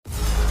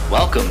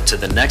Welcome to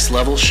The Next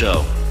Level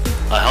Show,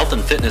 a health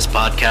and fitness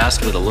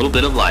podcast with a little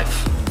bit of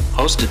life.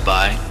 Hosted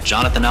by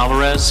Jonathan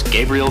Alvarez,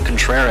 Gabriel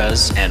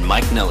Contreras, and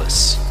Mike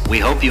Nillis. We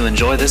hope you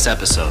enjoy this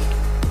episode.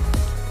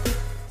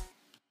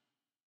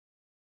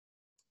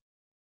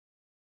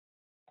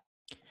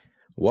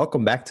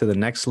 Welcome back to The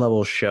Next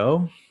Level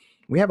Show.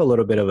 We have a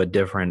little bit of a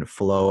different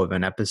flow of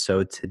an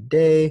episode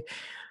today.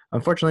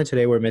 Unfortunately,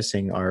 today we're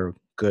missing our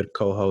good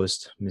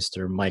co-host,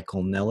 Mr.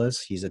 Michael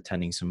Nillis. He's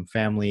attending some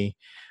family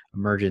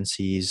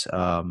emergencies.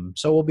 So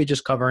we'll be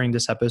just covering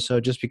this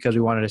episode just because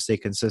we wanted to stay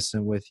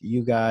consistent with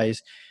you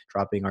guys,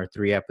 dropping our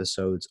 3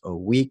 episodes a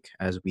week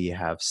as we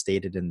have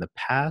stated in the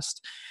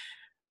past.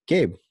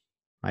 Gabe,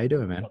 how you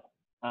doing, man?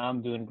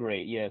 I'm doing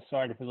great. Yeah,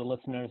 sorry for the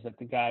listeners that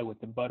the guy with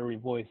the buttery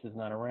voice is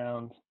not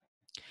around.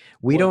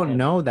 We don't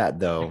know that,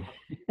 though.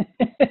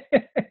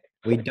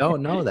 We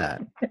don't know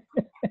that.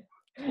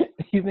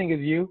 You think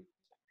it's you?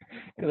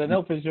 Because I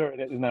know for sure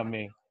that it's not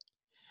me.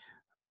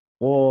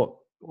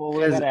 Well,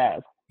 we gotta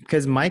ask.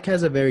 Because Mike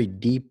has a very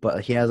deep,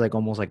 but he has like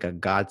almost like a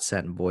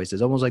God-sent voice.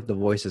 It's almost like the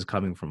voice is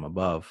coming from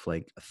above,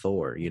 like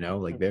Thor, you know,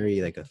 like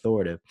very like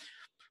authoritative.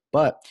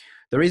 But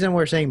the reason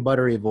we're saying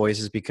buttery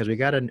voice is because we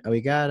got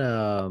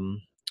a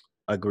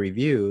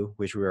review,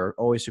 which we're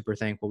always super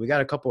thankful. We got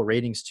a couple of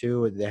ratings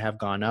too. They have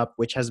gone up,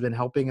 which has been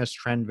helping us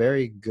trend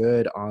very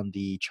good on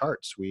the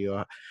charts. We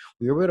were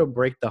able to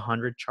break the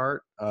 100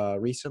 chart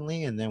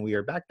recently, and then we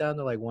are back down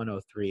to like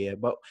 103.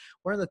 But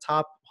we're in the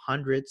top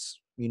hundreds,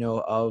 you know,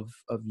 of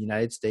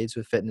United States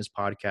with fitness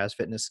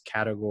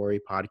category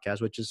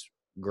podcast, which is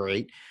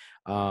great.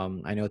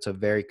 I know it's a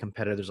very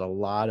competitive. There's a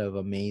lot of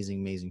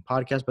amazing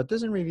podcasts, but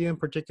this in review in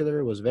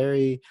particular was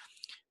very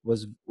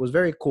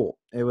cool.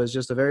 It was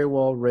just a very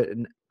well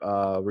written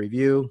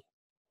review.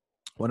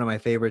 One of my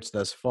favorites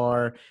thus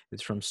far.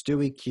 It's from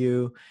Stewie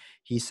Q.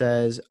 He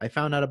says, I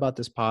found out about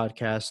this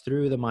podcast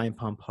through the Mind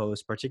Pump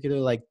host,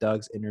 particularly like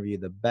Doug's interview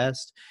the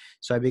best.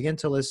 So I began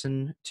to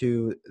listen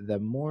to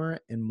them more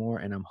and more,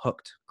 and I'm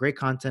hooked. Great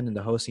content, and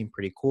the host seemed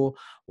pretty cool.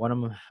 One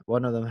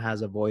of them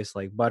has a voice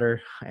like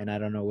butter, and I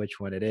don't know which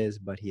one it is,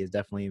 but he is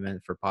definitely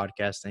meant for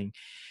podcasting.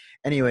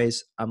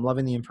 Anyways, I'm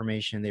loving the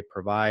information they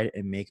provide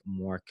and makes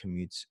morning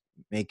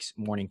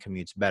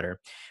commutes better.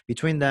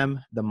 Between them,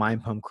 the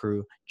Mind Pump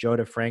crew, Joe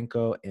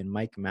DeFranco and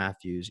Mike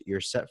Matthews,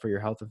 you're set for your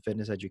health and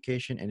fitness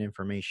education and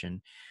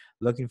information.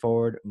 Looking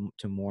forward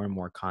to more and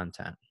more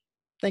content.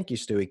 Thank you,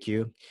 Stewie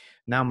Q.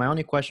 Now, my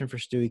only question for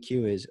Stewie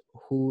Q is,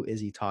 who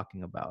is he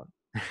talking about?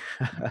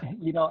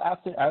 You know,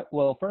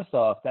 first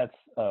off, that's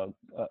a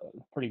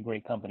pretty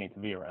great company to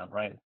be around,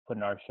 right?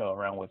 Putting our show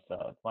around with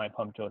Mind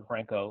Pump Joe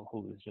DeFranco,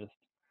 who is just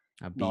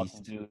a beast.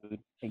 Awesome dude.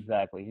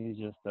 Exactly. He's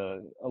just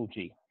a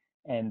OG.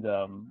 And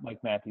Mike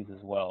Matthews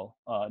as well,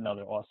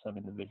 another awesome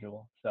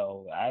individual.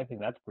 So I think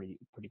that's pretty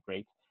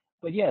great.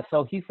 But yeah,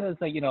 so he says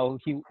that, you know,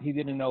 he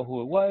didn't know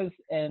who it was.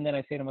 And then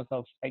I say to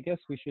myself, I guess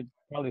we should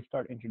probably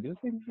start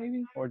introducing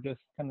maybe, or just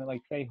kind of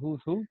like say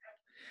who's who.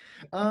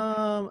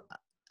 I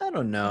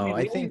don't know.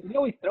 I think we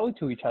always throw it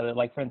to each other.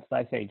 Like, for instance,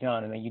 I say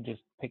John, and then you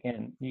just pick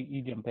in,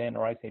 you jump in,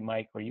 or I say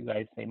Mike, or you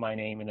guys say my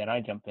name, and then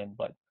I jump in.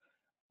 But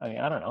I mean,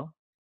 I don't know.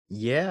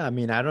 Yeah, I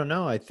mean, I don't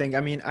know. I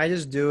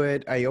just do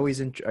it. I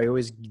always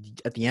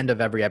at the end of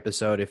every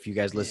episode, if you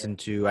guys listen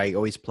to, I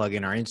always plug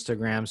in our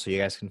Instagram so you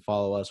guys can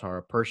follow us,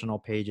 our personal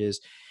pages.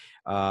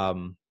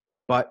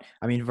 But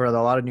I mean, for a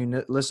lot of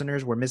new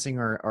listeners, we're missing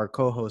our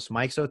co-host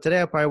Mike. So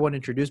today I probably won't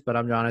introduce, but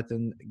I'm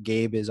Jonathan.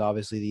 Gabe is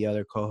obviously the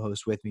other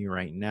co-host with me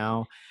right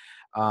now.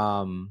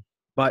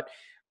 But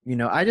you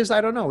know, I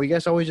don't know. We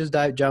guys always just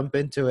jump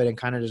into it and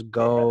kind of just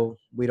go.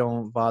 We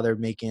don't bother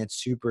making it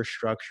super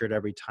structured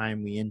every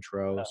time we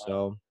intro.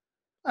 So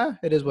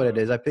it is what it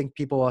is. I think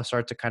people will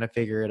start to kind of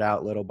figure it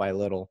out little by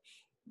little.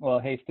 Well,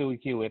 hey,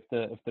 Stewie Q, if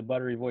the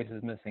buttery voice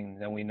is missing,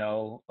 then we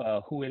know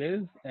who it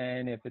is.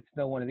 And if it's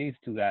still one of these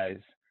two guys,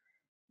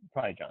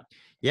 probably John.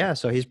 Yeah,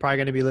 so he's probably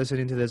going to be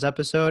listening to this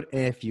episode.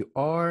 And if you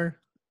are,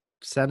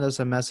 send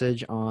us a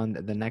message on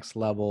the Next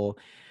Level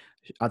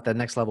at the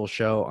Next Level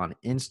Show on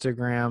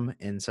Instagram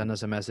and send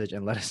us a message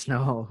and let us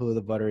know who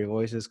the buttery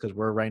voice is, because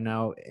we're right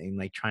now in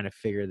like trying to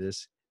figure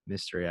this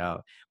mystery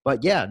out.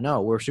 But yeah,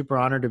 no, we're super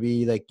honored to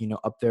be like, you know,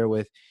 up there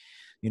with,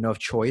 you know, of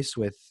choice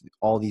with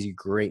all these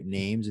great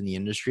names in the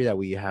industry that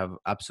we have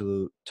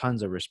absolute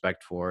tons of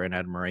respect for and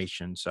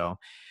admiration. So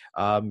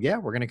yeah,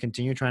 we're going to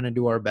continue trying to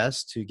do our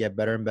best to get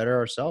better and better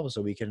ourselves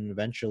so we can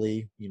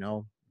eventually, you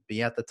know,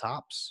 be at the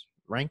tops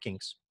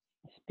rankings.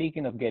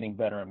 Speaking of getting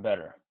better and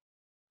better,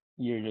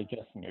 you're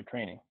adjusting your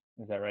training.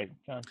 Is that right,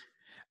 John?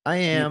 I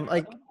am.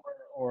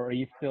 Or are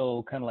you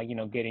still kind of like, you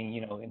know, getting,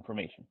 you know,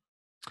 information?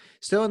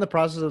 Still in the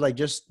process of like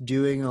just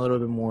doing a little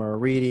bit more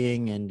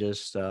reading and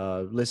just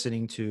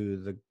listening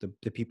to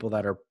the people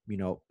that are, you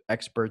know,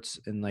 experts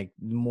and like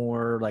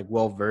more like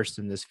well versed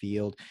in this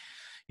field.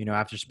 You know,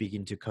 after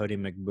speaking to Cody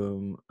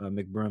McBroom,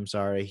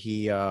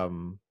 he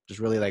just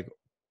really like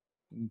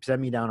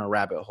sent me down a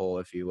rabbit hole,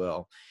 if you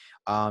will.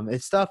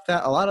 It's stuff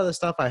that a lot of the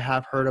stuff I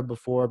have heard of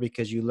before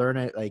because you learn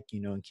it like,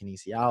 you know, in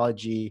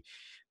kinesiology,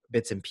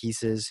 bits and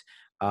pieces.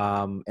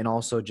 And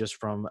also just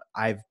from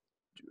I've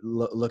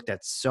looked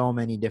at so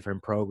many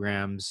different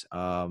programs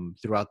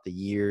throughout the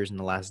years in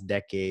the last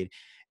decade,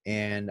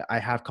 and I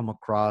have come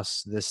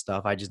across this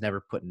stuff. I just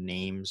never put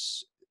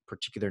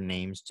particular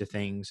names to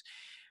things.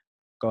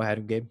 Go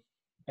ahead, Gabe.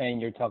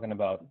 And you're talking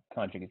about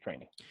conjugate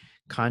training.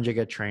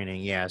 Conjugate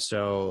training, yeah.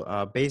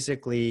 So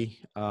basically,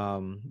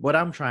 what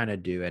I'm trying to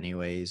do,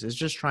 anyways, is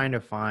just trying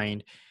to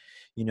find,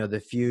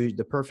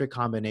 the perfect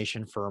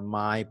combination for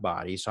my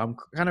body. So I'm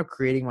kind of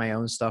creating my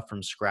own stuff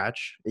from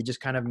scratch. It just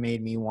kind of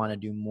made me want to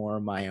do more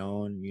of my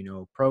own,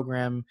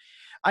 program.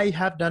 I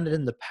have done it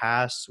in the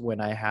past when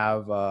I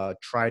have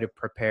tried to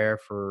prepare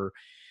for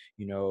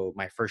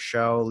my first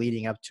show.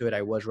 Leading up to it,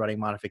 I was running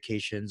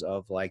modifications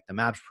of like the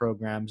MAPS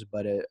programs,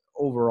 but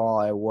overall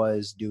I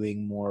was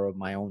doing more of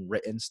my own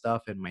written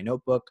stuff in my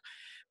notebook,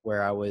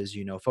 where I was,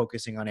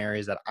 focusing on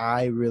areas that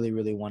I really,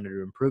 really wanted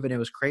to improve. And it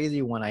was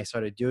crazy when I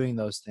started doing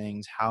those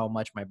things, how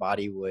much my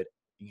body would,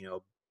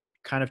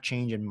 kind of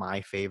change in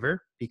my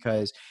favor,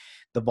 because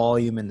the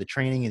volume and the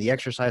training and the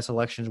exercise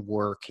selections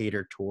were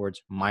catered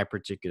towards my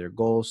particular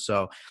goals.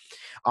 So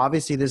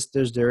obviously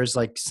there's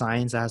like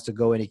science that has to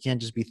go in. You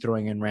can't just be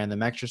throwing in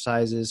random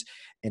exercises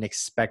and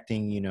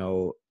expecting,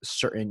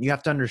 certain, you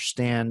have to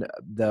understand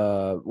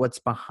what's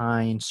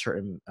behind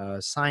certain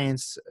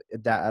science,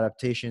 that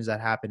adaptations that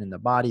happen in the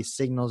body,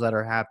 signals that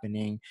are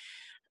happening,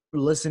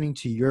 listening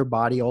to your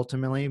body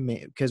ultimately.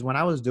 Because when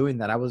I was doing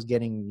that, I was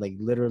getting like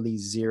literally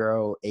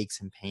zero aches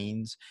and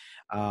pains.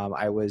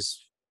 I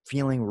was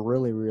feeling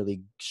really,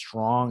 really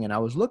strong, and I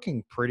was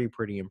looking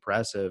pretty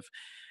impressive.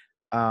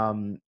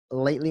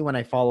 Lately, when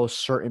I follow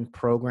certain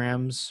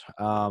programs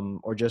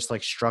or just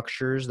like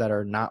structures that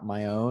are not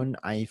my own,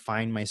 I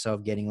find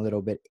myself getting a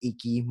little bit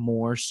achy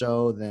more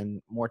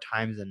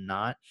times than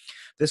not.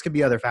 This could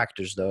be other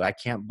factors though. I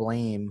can't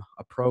blame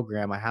a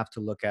program. I have to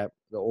look at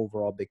the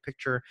overall big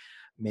picture.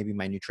 Maybe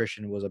my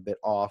nutrition was a bit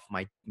off,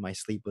 my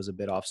sleep was a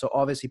bit off. So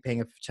obviously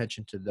paying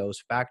attention to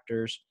those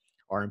factors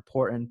are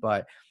important,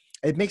 but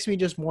it makes me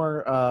just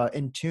more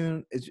in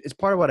tune. It's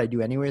part of what I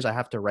do anyways. I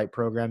have to write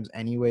programs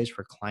anyways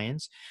for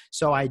clients.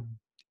 So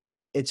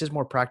it's just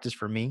more practice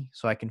for me,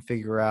 so I can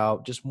figure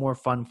out, just more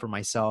fun for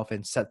myself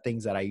and set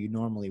things that I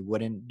normally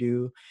wouldn't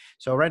do.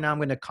 So right now I'm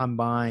going to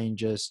combine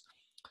just,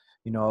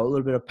 a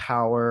little bit of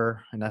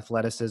power and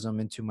athleticism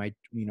into my,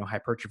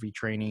 hypertrophy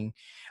training.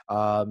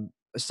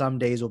 Some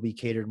days will be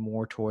catered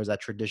more towards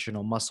that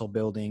traditional muscle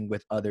building,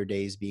 with other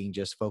days being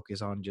just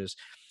focused on just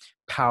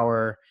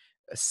power,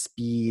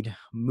 speed,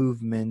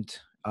 movement,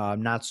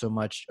 not so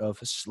much of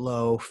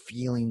slow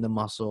feeling the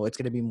muscle. It's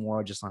going to be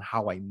more just on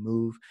how I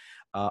move.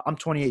 I'm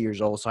 28 years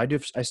old, so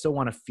I still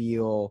want to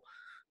feel,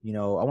 I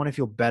want to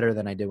feel better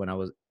than I did when I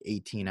was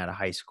 18 out of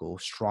high school.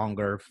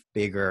 Stronger,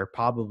 bigger,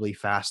 probably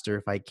faster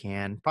if I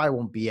can. Probably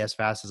won't be as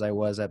fast as I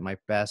was at my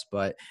best,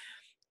 but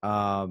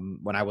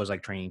when I was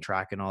like training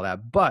track and all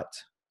that. But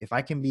if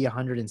I can be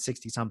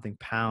 160 something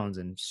pounds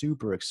and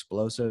super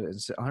explosive, and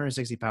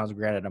 160 pounds,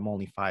 granted, I'm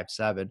only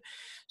 5'7".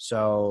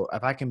 So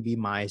if I can be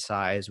my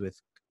size with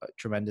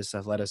tremendous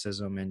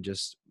athleticism and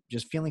just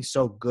feeling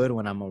so good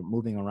when I'm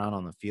moving around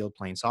on the field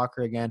playing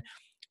soccer again,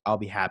 I'll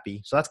be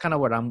happy. So that's kind of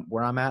where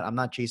I'm at. I'm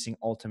not chasing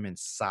ultimate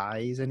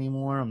size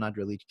anymore. I'm not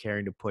really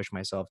caring to push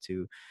myself to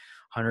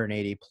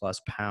 180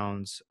 plus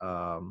pounds.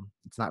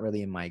 It's not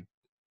really in my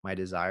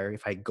desire.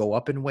 If I go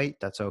up in weight,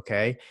 that's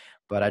okay.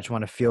 But I just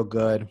want to feel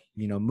good,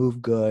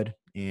 move good,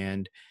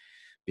 and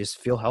just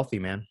feel healthy,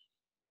 man.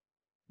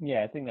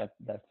 Yeah, I think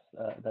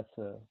that's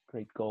a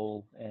great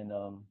goal and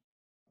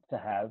to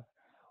have.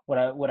 What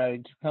I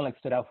just kind of like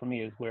stood out for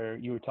me is where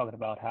you were talking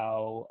about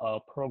how a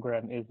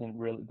program isn't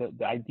really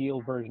the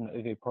ideal version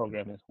of a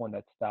program is one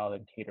that's styled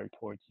and catered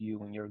towards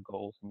you and your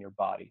goals and your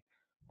body.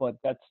 But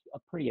that's a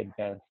pretty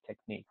advanced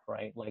technique,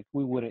 right? Like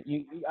we wouldn't,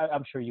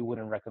 I'm sure you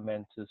wouldn't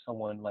recommend to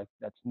someone like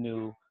that's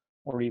new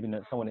or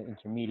even someone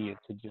intermediate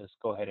to just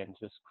go ahead and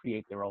just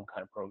create their own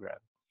kind of program,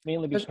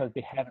 mainly because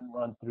they haven't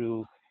run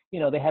through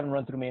they haven't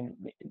run through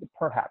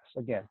perhaps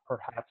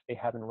they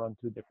haven't run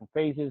through different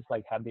phases.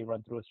 Like, have they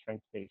run through a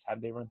strength phase?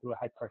 Have they run through a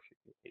hypertrophy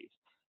phase?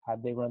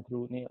 Have they run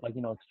through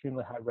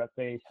extremely high rep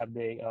phase? Have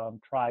they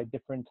tried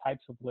different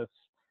types of lifts?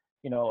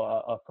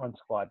 A front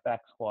squat,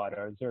 back squat,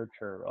 or a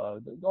zercher,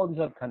 all these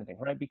other kind of things,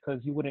 right? Because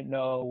you wouldn't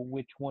know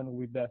which one would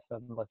be best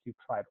unless you've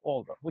tried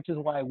all of them. Which is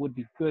why it would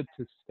be good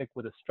to stick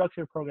with a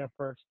structured program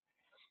first,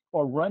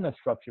 or run a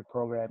structured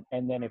program,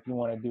 and then if you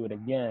want to do it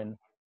again,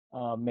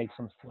 make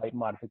some slight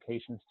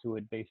modifications to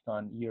it based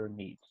on your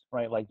needs,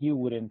 right? Like you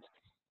wouldn't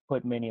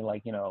put many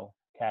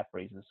calf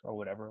raises or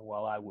whatever,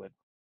 while I would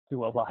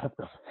do a lot of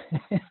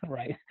them,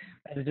 right?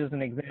 That's just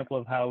an example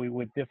of how we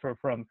would differ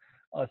from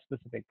a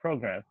specific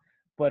program.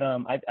 But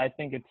I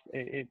think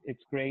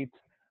it's great.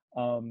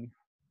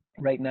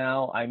 Right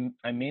now, I'm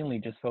mainly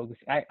just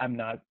focused.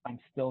 I'm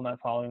still not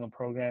following a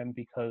program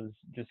because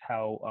just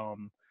how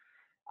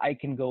I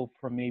can go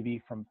from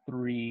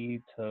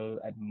 3 to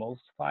at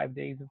most 5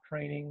 days of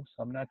training.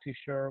 So I'm not too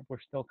sure.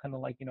 We're still kind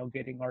of like,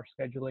 getting our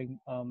scheduling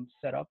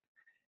set up.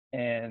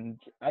 And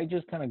I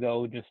just kind of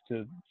go just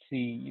to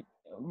see,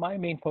 my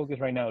main focus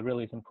right now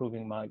really is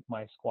improving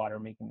my squat, or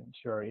making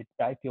sure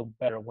I feel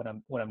better when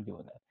I'm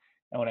doing that.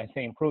 And when I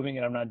say improving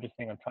it, I'm not just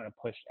saying I'm trying to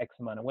push X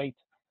amount of weight.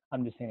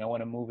 I'm just saying I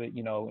want to move it,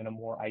 in a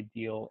more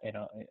ideal, in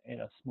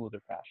a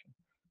smoother fashion.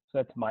 So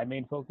that's my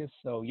main focus.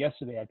 So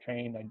yesterday I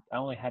trained. I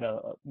only had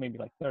maybe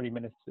like 30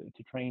 minutes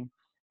to train,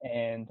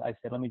 and I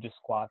said, let me just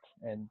squat,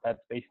 and that's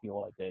basically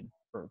all I did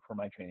for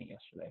my training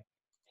yesterday.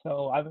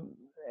 So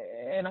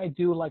I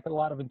do like a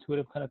lot of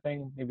intuitive kind of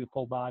thing, maybe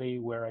full body,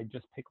 where I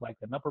just pick like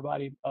an upper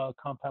body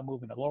compound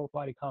movement, a lower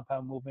body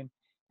compound movement,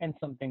 and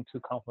something to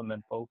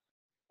complement both.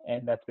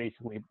 And that's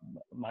basically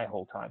my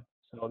whole time.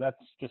 So that's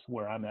just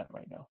where I'm at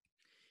right now.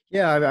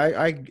 Yeah,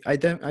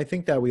 I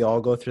think that we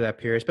all go through that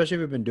period, especially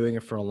if we've been doing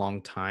it for a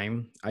long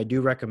time. I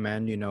do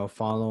recommend,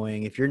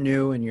 following, if you're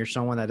new and you're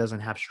someone that doesn't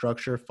have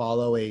structure,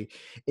 follow a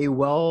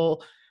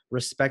well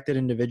respected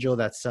individual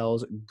that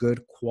sells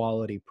good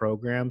quality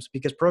programs,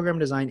 because program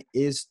design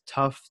is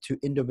tough to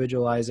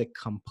individualize it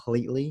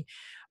completely.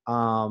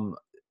 Um,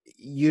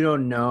 you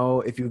don't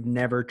know, if you've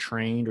never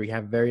trained or you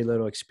have very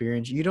little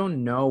experience, you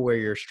don't know where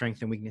your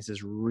strengths and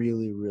weaknesses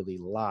really, really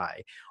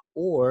lie,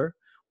 or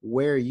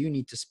where you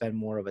need to spend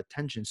more of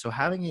attention. So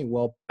having a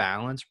well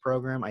balanced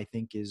program, I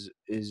think, is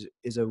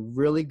a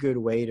really good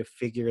way to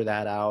figure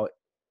that out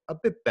a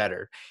bit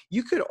better.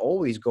 You could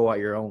always go out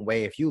your own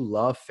way if you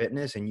love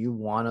fitness and you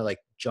want to like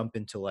jump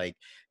into like,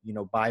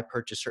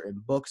 purchase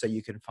certain books that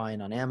you can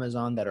find on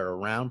Amazon that are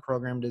around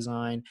program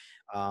design,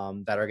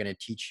 that are going to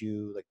teach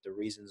you like the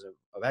reasons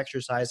of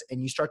exercise,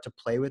 and you start to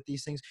play with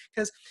these things,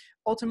 because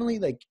ultimately,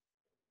 like,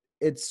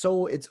 it's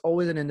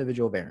always an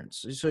individual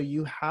variance. So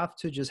you have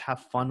to just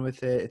have fun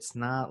with it. It's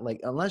not like,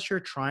 unless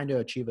you're trying to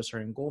achieve a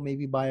certain goal,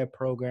 maybe buy a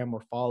program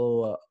or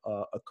follow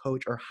a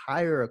coach, or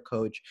hire a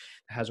coach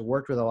that has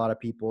worked with a lot of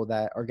people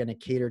that are going to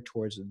cater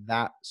towards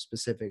that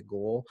specific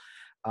goal.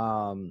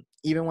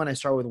 Even when I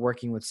start with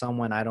working with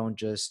someone,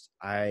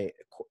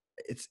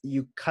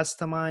 you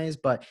customize,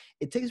 but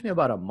it takes me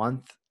about a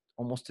month,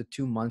 almost to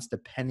 2 months,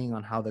 depending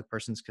on how the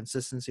person's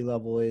consistency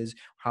level is,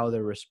 how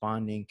they're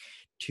responding,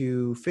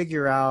 to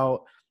figure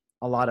out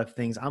a lot of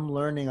things. I'm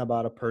learning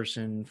about a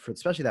person for,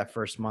 especially that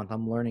first month,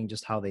 I'm learning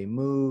just how they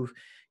move,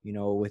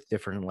 with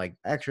different like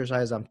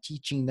exercise. I'm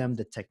teaching them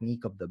the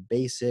technique of the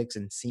basics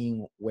and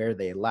seeing where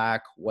they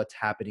lack, what's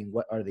happening,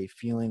 what are they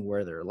feeling,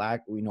 where they're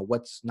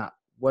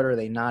what are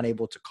they not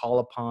able to call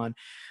upon.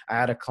 I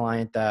had a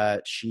client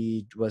that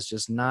she was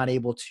just not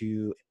able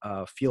to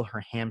feel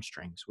her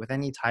hamstrings with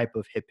any type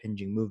of hip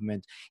hinging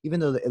movement, even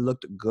though it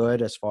looked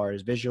good as far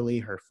as visually,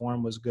 her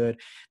form was good.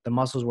 The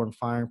muscles weren't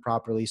firing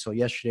properly. So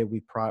yesterday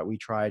we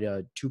tried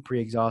 2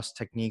 pre-exhaust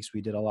techniques. We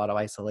did a lot of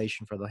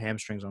isolation for the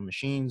hamstrings on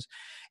machines.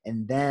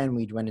 And then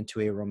we went into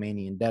a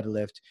Romanian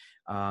deadlift,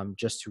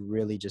 just to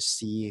really just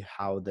see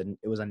how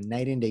it was a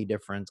night and day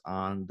difference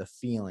on the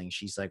feeling.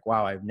 She's like,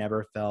 wow, I've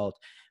never felt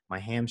my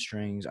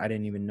hamstrings. I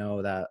didn't even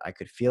know that I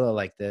could feel it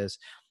like this.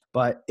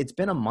 But it's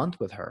been a month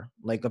with her,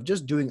 like, of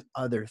just doing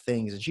other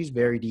things, and she's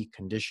very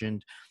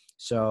deconditioned.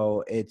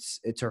 So it's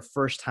her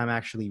first time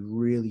actually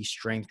really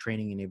strength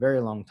training in a very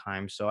long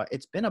time. So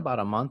it's been about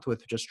a month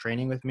with just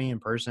training with me in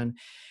person,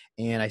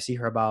 and I see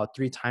her about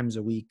 3 times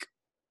a week.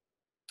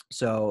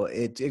 So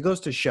it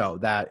goes to show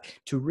that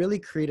to really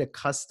create a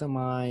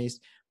customized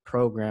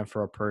program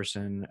for a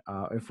person,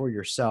 and for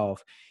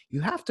yourself,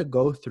 you have to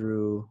go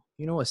through,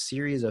 a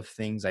series of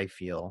things, I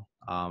feel,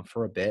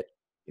 for a bit,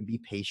 and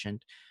be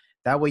patient.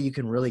 That way you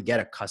can really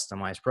get a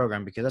customized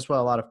program, because that's what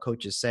a lot of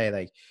coaches say.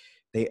 Like,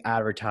 they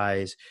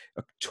advertise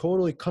a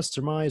totally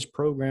customized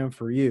program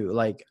for you.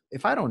 Like,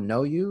 if I don't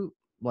know you,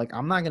 like,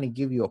 I'm not going to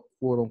give you a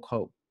quote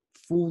unquote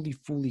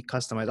fully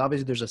customized.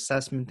 Obviously there's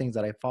assessment things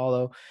that I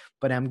follow,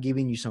 but I'm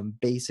giving you some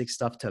basic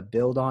stuff to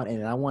build on.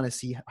 And I want to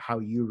see how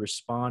you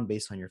respond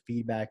based on your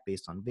feedback,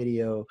 based on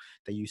video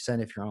that you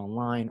send, if you're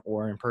online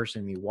or in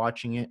person, me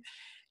watching it.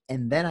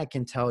 And then I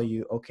can tell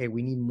you, okay,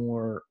 we need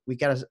more.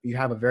 You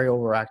have a very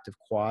overactive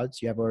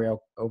quads. You have very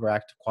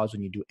overactive quads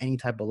when you do any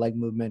type of leg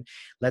movement.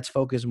 Let's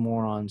focus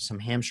more on some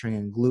hamstring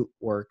and glute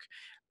work.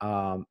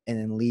 And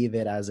then leave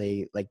it as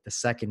the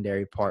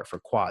secondary part for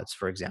quads,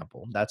 for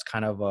example. That's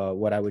kind of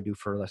what I would do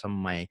for some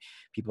of my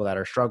people that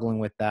are struggling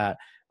with that.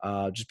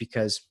 Just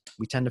because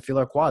we tend to feel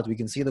our quads. We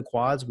can see the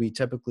quads. We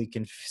typically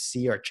can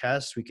see our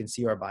chest. We can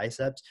see our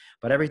biceps.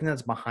 But everything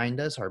that's behind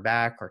us, our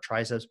back, our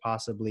triceps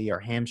possibly, our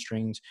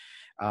hamstrings,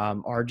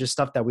 are just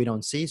stuff that we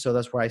don't see. So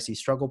that's where I see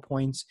struggle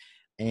points.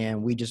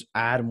 And we just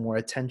add more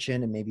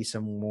attention and maybe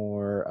some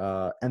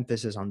more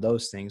emphasis on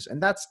those things.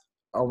 And that's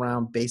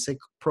around basic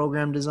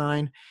program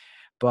design.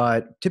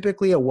 But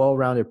typically a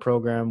well-rounded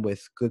program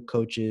with good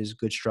coaches,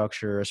 good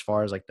structure, as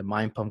far as like the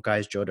Mind Pump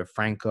guys, Joe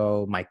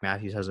DeFranco, Mike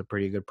Matthews has a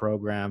pretty good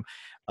program.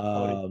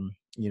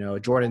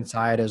 Jordan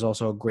Syed is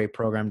also a great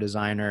program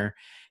designer.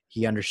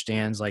 He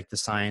understands like the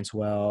science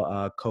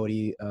well.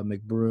 Cody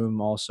McBroom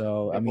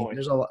also.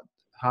 There's a lot.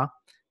 Huh?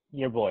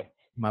 Your boy.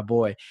 My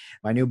boy,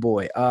 my new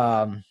boy.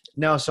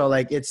 No, so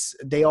like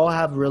they all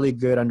have really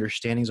good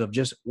understandings of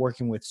just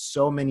working with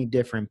so many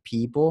different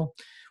people,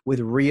 with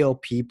real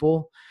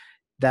people,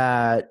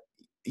 that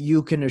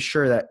you can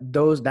assure that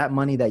that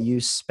money that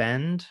you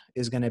spend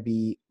is going to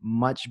be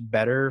much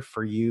better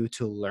for you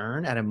to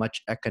learn at a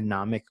much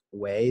economic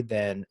way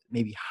than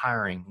maybe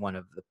hiring one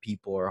of the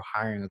people or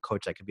hiring a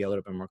coach that could be a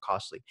little bit more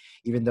costly,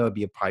 even though it'd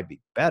be probably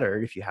be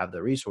better if you have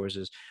the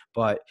resources.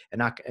 But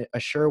a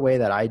sure way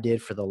that I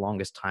did for the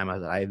longest time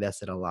that I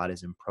invested a lot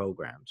is in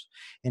programs,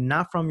 and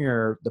not from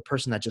the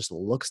person that just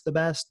looks the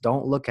best.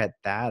 Don't look at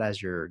that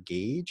as your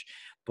gauge,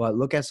 but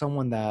look at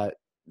someone that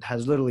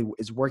has literally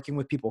is working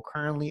with people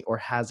currently or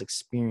has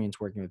experience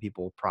working with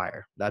people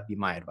prior. That'd be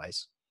my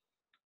advice.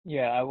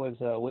 Yeah, I was.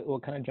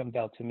 What kind of jumped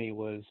out to me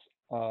was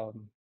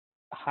um,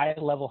 high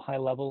level. High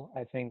level.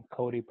 I think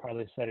Cody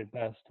probably said it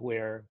best.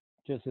 Where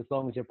just as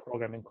long as your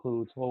program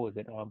includes, what was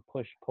it?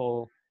 Push,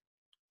 pull,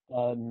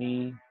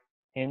 knee,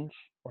 hinge,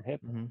 or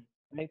hip. Hmm.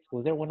 Right?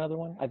 Was there one other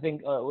one? I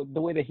think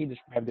the way that he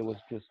described it was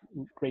just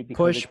great because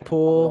Push, it kind of covered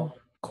pull, all.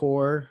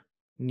 core,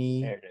 There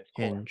knee, it is.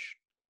 Core. hinge.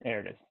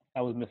 There it is.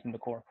 I was missing the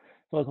core.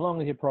 So as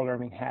long as your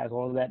programming has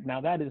all of that,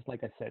 now that is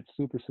like I said,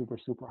 super, super,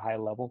 super high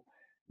level,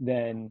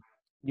 then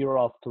you're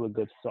off to a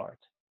good start,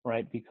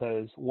 right?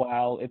 Because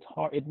while it's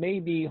hard, it may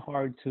be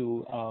hard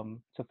to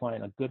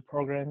find a good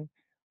program.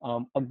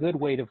 A good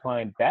way to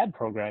find bad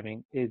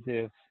programming is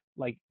if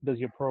like does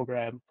your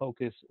program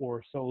focus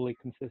or solely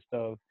consist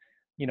of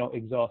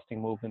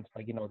exhausting movements,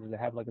 like does it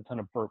have like a ton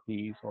of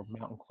burpees or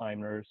mountain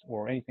climbers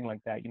or anything like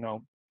that,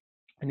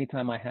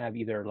 anytime I have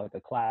either like a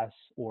class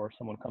or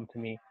someone come to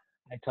me,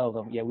 I tell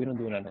them, yeah, we don't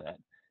do none of that.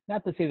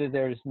 Not to say that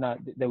there's not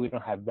that we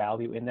don't have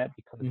value in that,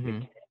 because it Hmm.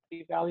 can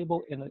be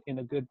valuable in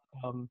a good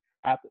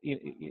app,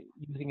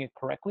 using it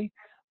correctly.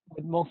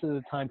 But most of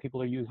the time,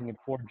 people are using it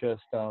for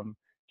just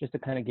to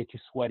kind of get you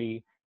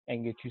sweaty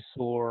and get you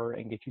sore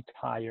and get you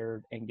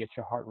tired and get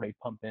your heart rate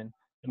pumping.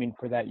 I mean,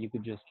 for that, you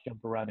could just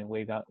jump around and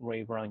wave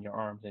around your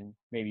arms, and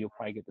maybe you'll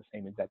probably get the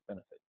same exact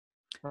benefit,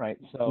 right?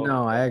 So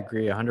No, I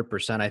agree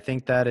 100%. I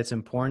think that it's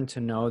important to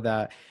know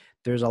that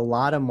there's a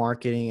lot of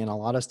marketing and a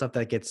lot of stuff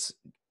that gets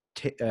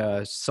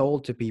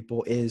sold to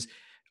people is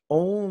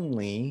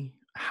only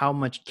how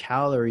much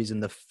calories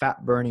and the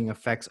fat burning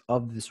effects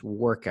of this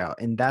workout.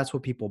 And that's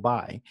what people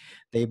buy.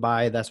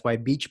 That's why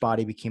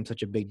Beachbody became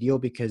such a big deal,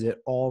 because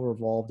it all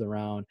revolved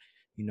around,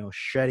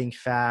 shedding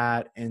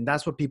fat. And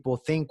that's what people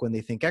think when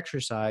they think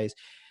exercise.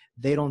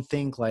 They don't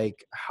think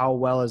like, how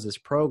well is this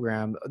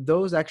program?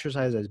 Those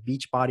exercises,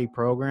 Beachbody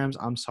programs,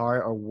 I'm sorry,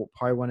 are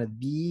probably one of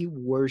the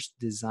worst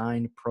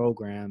designed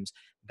programs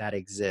that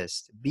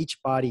exist.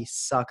 Beachbody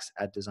sucks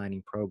at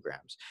designing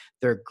programs.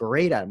 They're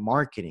great at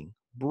marketing,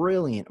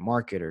 brilliant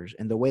marketers,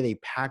 and the way they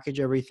package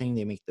everything,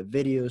 they make the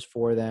videos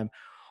for them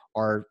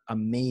are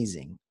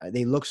amazing.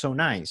 They look so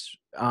nice.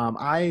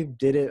 I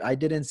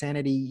did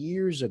Insanity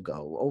years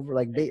ago, over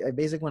like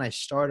basically when I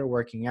started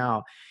working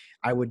out.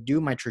 I would do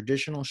my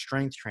traditional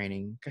strength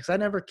training because I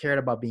never cared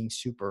about being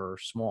super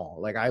small.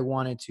 Like, I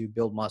wanted to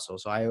build muscle.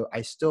 So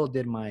I still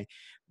did my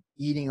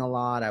eating a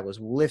lot. I was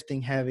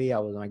lifting heavy.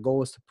 My goal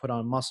was to put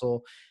on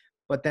muscle.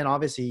 But then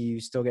obviously you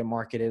still get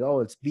marketed, oh,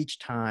 it's beach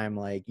time,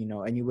 like,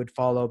 and you would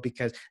follow,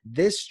 because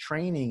this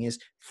training is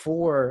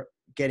for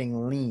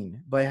getting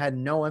lean. But it had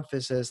no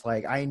emphasis,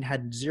 like I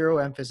had zero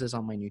emphasis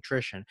on my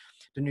nutrition.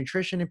 The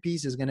nutrition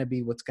piece is going to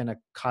be what's going to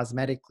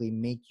cosmetically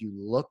make you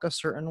look a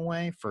certain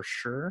way, for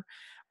sure.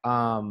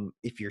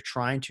 If you're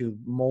trying to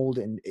mold,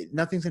 and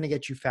nothing's going to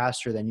get you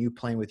faster than you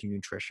playing with your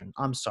nutrition.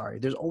 I'm sorry,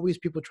 there's always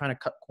people trying to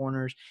cut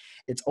corners.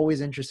 It's always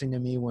interesting to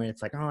me when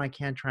it's like, oh, I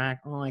can't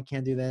track, oh, I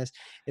can't do this.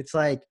 It's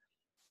like,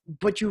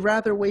 but you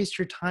rather waste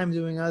your time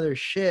doing other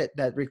shit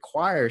that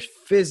requires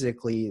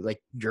physically,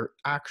 like, your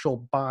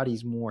actual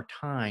body's more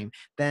time,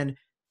 than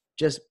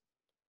just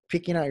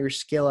picking out your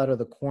scale out of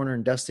the corner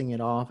and dusting it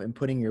off and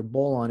putting your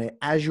bowl on it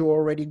as you're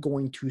already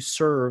going to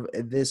serve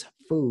this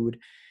food.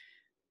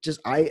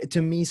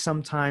 To me,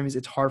 sometimes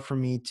it's hard for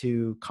me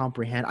to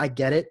comprehend. I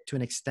get it to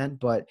an extent,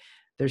 but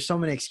there's so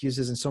many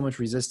excuses and so much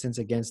resistance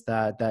against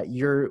that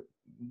you're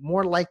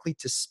more likely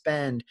to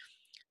spend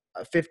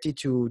 50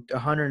 to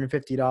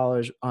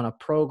 $150 on a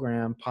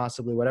program,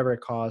 possibly whatever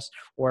it costs,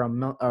 or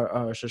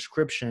a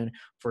subscription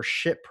for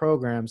shit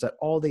programs that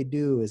all they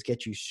do is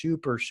get you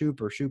super,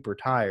 super, super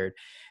tired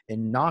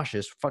and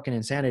nauseous. Fucking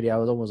insanity. I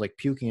was almost like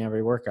puking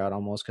every workout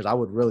almost, because I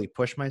would really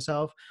push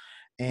myself,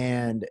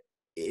 and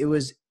it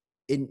was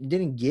it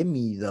didn't give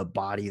me the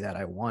body that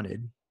I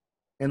wanted.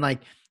 And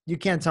like, you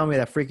can't tell me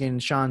that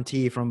freaking Sean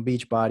T from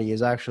Beachbody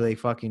is actually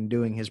fucking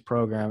doing his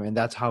program and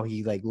that's how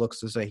he like looks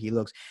to say he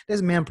looks.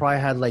 This man probably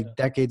had like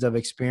decades of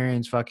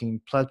experience, fucking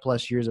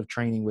plus years of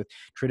training with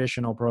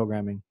traditional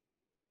programming.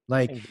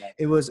 Like, it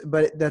exactly. was,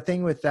 but the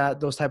thing with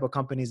those type of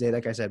companies, they,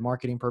 like I said,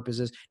 marketing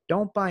purposes,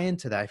 don't buy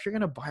into that. If you're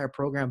going to buy a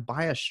program,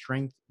 buy a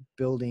strength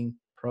building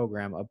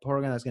program, a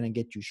program that's going to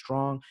get you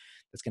strong,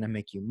 that's going to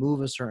make you move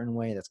a certain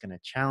way, that's going to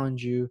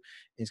challenge you,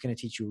 it's going to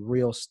teach you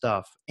real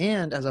stuff.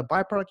 And as a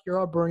byproduct, you're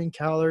all burning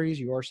calories,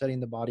 you are setting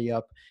the body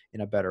up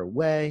in a better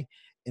way.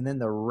 And then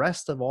the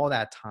rest of all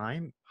that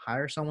time,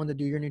 hire someone to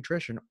do your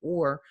nutrition,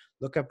 or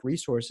look up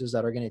resources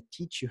that are going to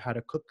teach you how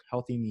to cook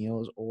healthy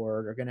meals,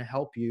 or are going to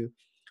help you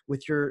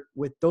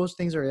with those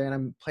things are going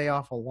to play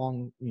off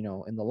along,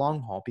 in the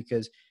long haul,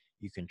 because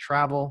you can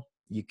travel,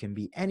 you can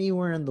be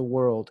anywhere in the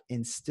world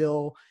and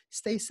still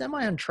stay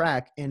semi on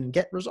track and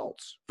get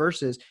results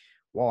versus,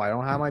 well, I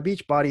don't have my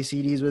Beachbody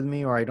CDs with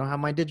me, or I don't have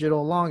my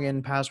digital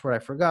login password, I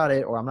forgot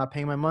it, or I'm not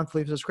paying my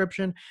monthly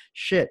subscription.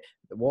 Shit.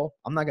 Well,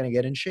 I'm not going to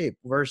get in shape,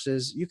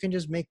 versus you can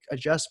just make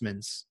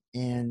adjustments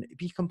and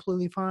be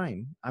completely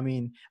fine. I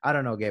mean, I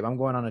don't know, Gabe, I'm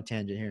going on a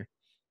tangent here.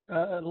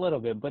 A little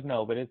bit, but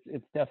no, but it's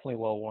definitely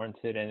well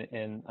warranted,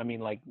 and I mean,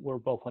 like, we're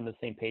both on the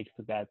same page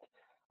with that.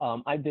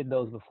 I did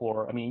those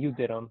before. I mean, you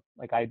did them,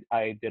 like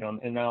I did them,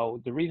 and now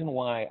the reason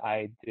why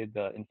I did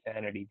the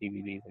Insanity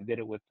DVDs, I did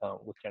it with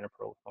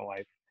Jennifer, with my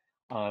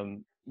wife,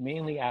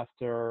 mainly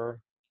after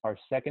our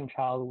second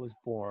child was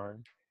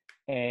born,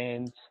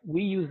 and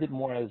we used it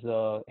more as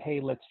a, hey,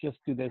 let's just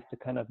do this to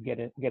kind of get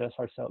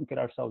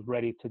ourselves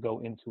ready to go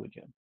into a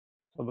gym.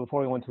 So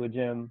before we went to a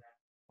gym,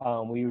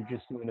 we were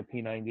just doing the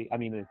P90, I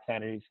mean the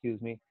Insanity,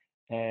 excuse me,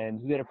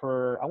 and we did it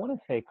for, I want to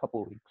say, a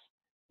couple of weeks,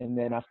 and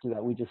then after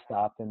that we just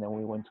stopped, and then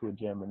we went to a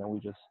gym, and then we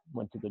just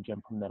went to the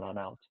gym from then on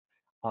out.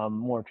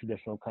 More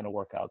traditional kind of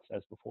workouts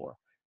as before.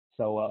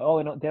 So, oh,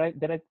 and I don't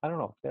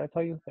know, did I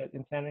tell you that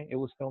Insanity, it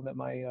was filmed at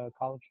my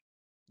college?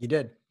 You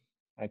did.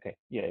 Okay,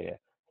 yeah, yeah.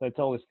 So it's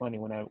always funny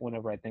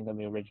whenever I think of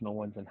the original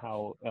ones and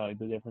how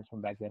the difference from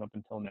back then up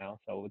until now.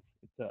 So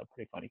it's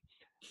pretty funny.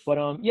 But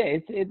yeah,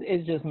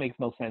 it just makes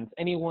no sense.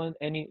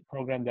 Any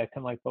program that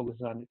kind of like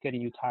focuses on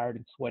getting you tired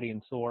and sweaty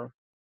and sore,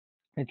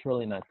 it's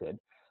really not good,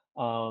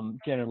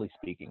 generally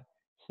speaking.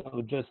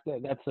 So just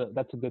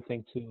that's a good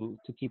thing to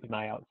keep an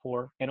eye out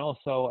for. And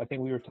also, I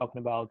think we were talking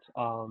about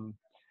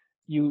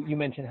you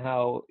mentioned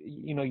how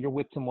you're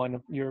with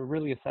someone, you're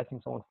really assessing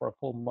someone for a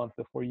full month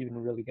before you even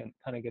really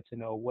kind of get to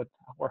know what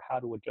or how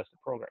to adjust the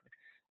program.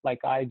 Like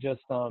I just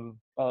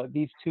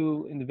these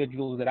two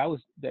individuals that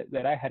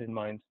I had in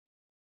mind,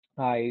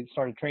 I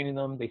started training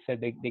them. They said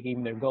they gave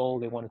me their goal.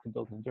 They wanted to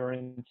build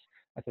endurance.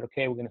 I said,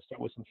 okay, we're going to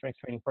start with some strength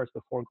training first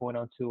before going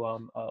on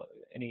to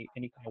any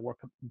kind of work,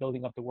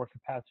 building up the work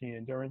capacity and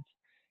endurance.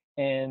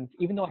 And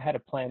even though I had a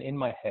plan in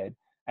my head,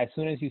 as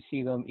soon as you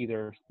see them,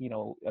 either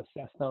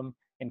assess them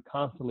and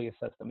constantly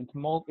assess them.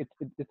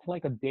 It's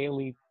like a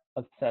daily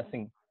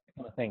assessing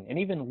kind of thing. And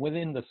even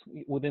within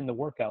the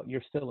workout,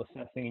 you're still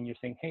assessing and you're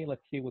saying, hey,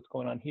 let's see what's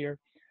going on here.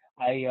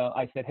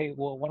 I said, hey,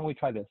 well, why don't we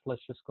try this?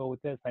 Let's just go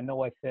with this. I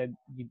know I said,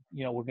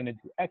 we're going to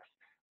do X,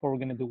 but we're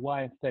going to do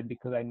Y instead,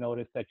 because I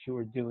noticed that you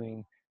were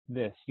doing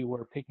this. You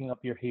were picking up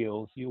your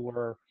heels. You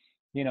were,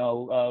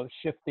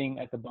 shifting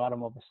at the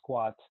bottom of a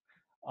squat.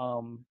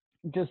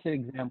 Just an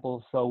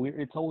example. So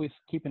it's always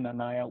keeping an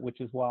eye out,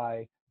 which is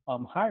why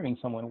hiring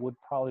someone would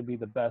probably be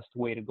the best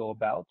way to go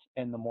about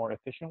and the more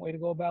efficient way to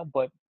go about.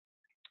 But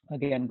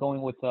again,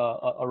 going with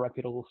a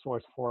reputable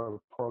source for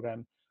a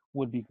program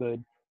would be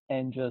good.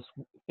 And just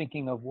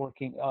thinking of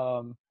working,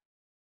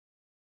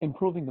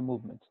 improving the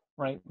movement,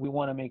 right? We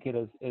want to make it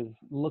as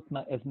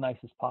nice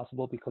as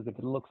possible, because if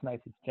it looks nice,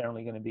 it's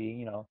generally going to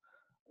be,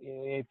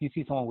 if you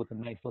see someone with a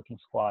nice looking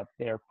squat,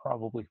 they're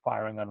probably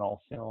firing on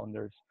all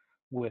cylinders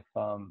with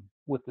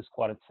the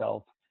squat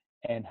itself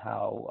and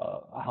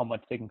how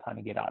much they can kind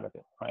of get out of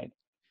it, right?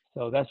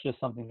 So that's just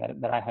something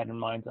that I had in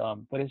mind.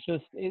 But it's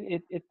just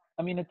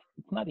I mean,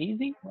 it's not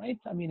easy, right?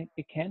 I mean,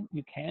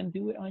 you can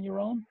do it on your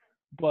own,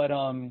 but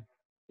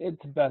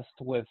it's best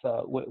with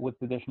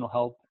additional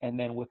help, and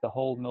then with the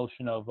whole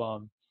notion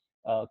of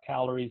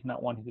calories,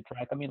 not wanting to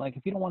track. I mean, like,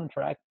 if you don't want to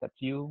track, that's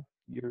you.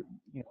 You're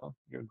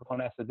a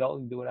grown-ass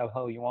adult. You do whatever the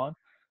hell you want,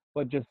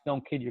 but just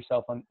don't kid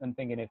yourself on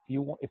thinking if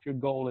your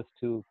goal is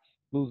to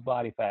lose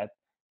body fat,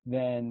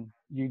 then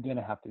you're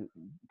gonna have to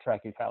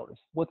track your calories.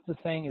 What's the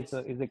saying? Is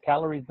it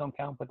calories don't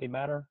count, but they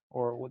matter,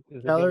 or what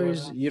is it?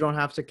 Calories, you don't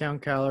have to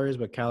count calories,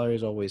 but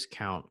calories always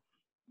count.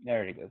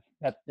 There it is.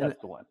 That's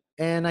the one.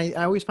 And I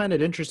always find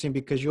it interesting,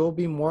 because you'll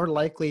be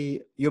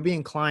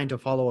inclined to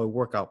follow a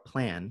workout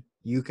plan.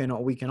 We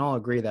can all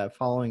agree that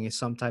following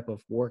some type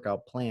of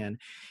workout plan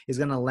is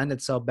going to lend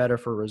itself better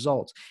for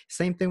results.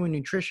 Same thing with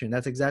nutrition.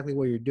 That's exactly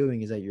what you're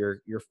doing, is that you're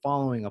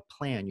following a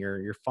plan.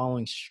 You're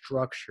following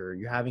structure.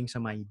 You're having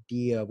some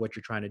idea of what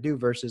you're trying to do,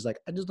 versus like,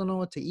 I just don't know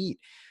what to eat.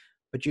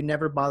 But you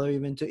never bother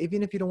even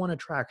if you don't want to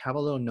track, have a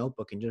little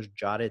notebook and just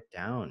jot it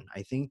down.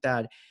 I think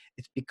that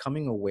it's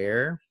becoming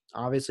aware.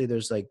 Obviously,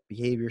 there's like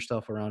behavior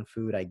stuff around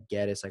food. I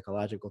get it.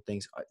 Psychological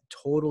things are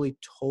totally,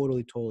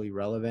 totally, totally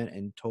relevant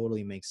and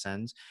totally makes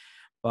sense.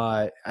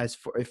 But as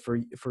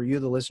for you,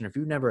 the listener, if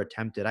you've never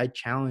attempted, I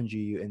challenge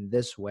you in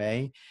this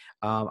way.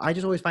 I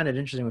just always find it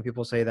interesting when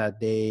people say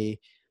that they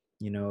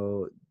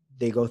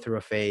go through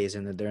a phase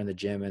and they're in the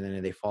gym and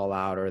then they fall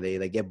out, or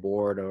they get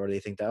bored, or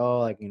they think that,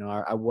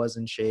 I was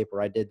in shape,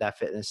 or I did that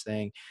fitness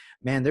thing.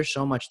 Man, there's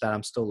so much that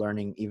I'm still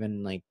learning,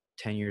 even like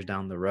 10 years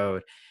down the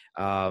road.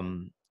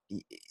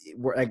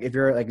 Like, if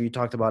you're, like you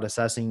talked about,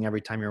 assessing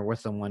every time you're with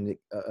someone,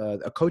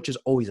 a coach is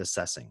always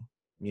assessing.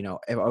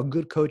 A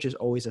good coach is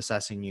always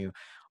assessing you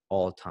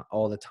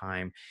all the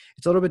time.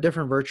 It's a little bit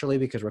different virtually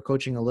because we're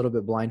coaching a little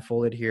bit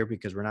blindfolded here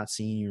because we're not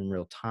seeing you in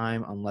real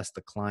time unless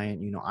the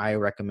client, I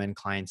recommend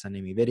clients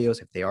sending me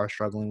videos if they are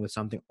struggling with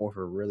something or if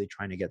we're really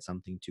trying to get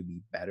something to be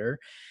better,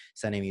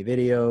 sending me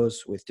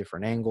videos with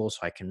different angles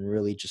so I can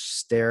really just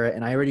stare at,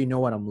 and I already know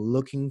what I'm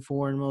looking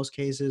for in most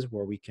cases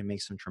where we can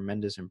make some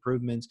tremendous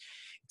improvements.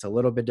 It's a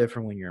little bit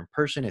different when you're in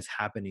person. It's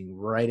happening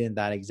right in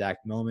that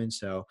exact moment.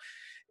 So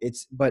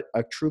but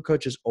a true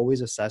coach is always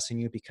assessing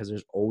you because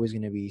there's always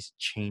going to be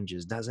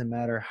changes. Doesn't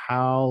matter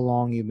how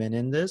long you've been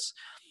in this,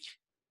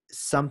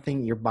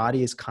 your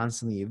body is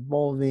constantly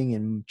evolving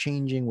and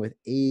changing with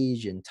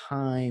age and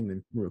time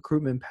and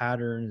recruitment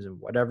patterns and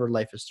whatever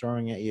life is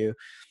throwing at you.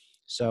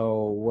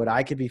 So what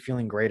I could be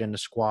feeling great in the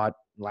squat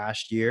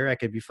last year, I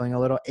could be feeling a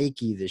little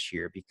achy this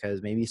year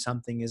because maybe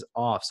something is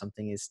off,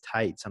 something is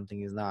tight,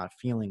 something is not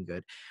feeling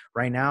good.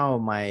 Right now,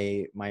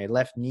 my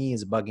left knee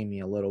is bugging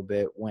me a little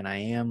bit when I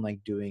am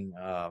like doing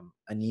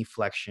a knee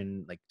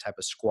flexion, like type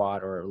of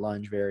squat or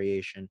lunge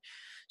variation.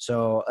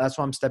 So that's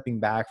why I'm stepping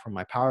back from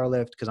my power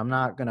lift because I'm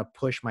not going to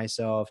push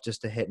myself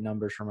just to hit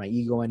numbers for my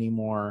ego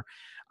anymore.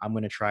 I'm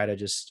going to try to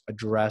just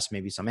address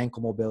maybe some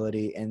ankle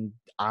mobility. And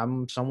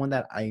I'm someone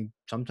that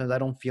sometimes I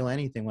don't feel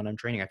anything when I'm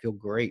training. I feel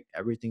great.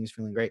 Everything's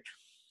feeling great,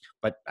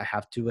 but I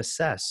have to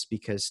assess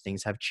because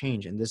things have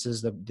changed. And this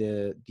is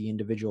the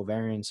individual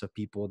variance of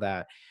people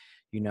that,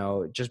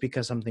 just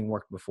because something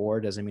worked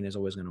before doesn't mean it's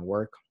always going to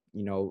work.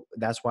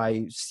 That's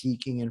why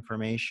seeking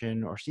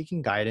information or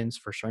seeking guidance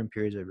for certain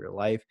periods of your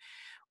life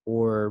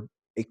or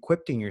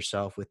equipping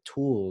yourself with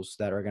tools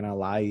that are going to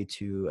allow you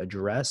to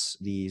address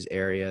these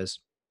areas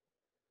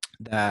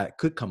that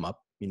could come up,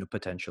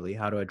 potentially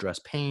how to address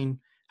pain,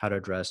 how to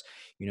address,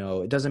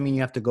 it doesn't mean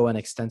you have to go an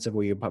extensive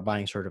where you're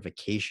buying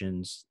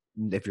certifications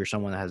if you're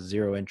someone that has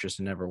zero interest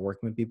in ever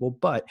working with people,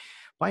 but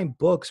buying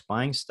books,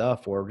 buying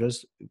stuff, or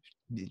just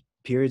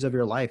periods of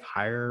your life,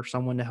 hire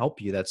someone to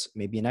help you that's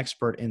maybe an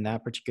expert in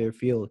that particular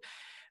field.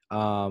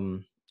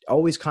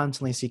 Always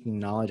constantly seeking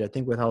knowledge. I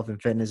think with health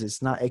and fitness,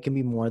 it can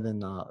be more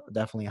than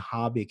definitely a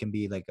hobby. It can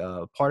be like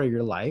a part of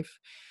your life.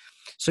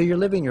 So you're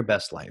living your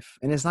best life,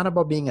 and it's not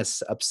about being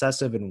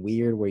obsessive and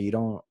weird where you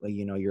don't,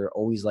 you're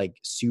always like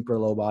super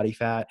low body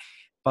fat,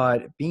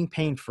 but being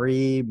pain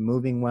free,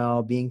 moving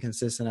well, being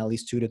consistent at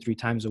least 2 to 3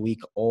 times a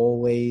week,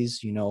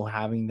 always,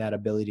 having that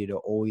ability to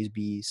always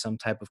be some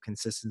type of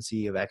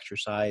consistency of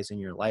exercise in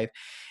your life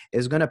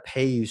is going to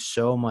pay you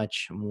so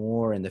much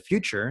more in the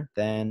future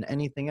than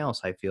anything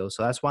else, I feel.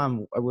 So that's why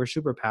we're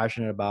super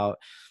passionate about,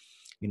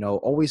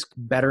 always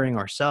bettering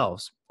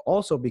ourselves.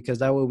 Also, because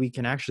that way we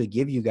can actually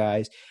give you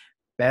guys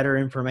better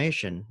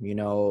information,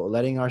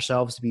 letting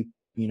ourselves be,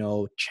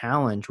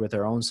 challenged with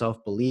our own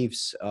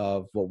self-beliefs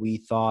of what we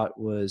thought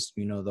was,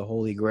 the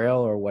holy grail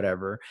or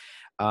whatever.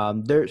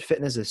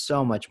 Fitness is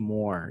so much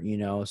more,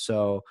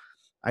 so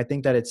I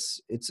think that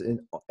it's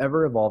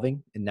ever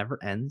evolving. It never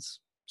ends.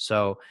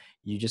 So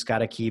you just got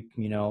to keep,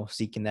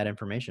 seeking that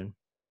information.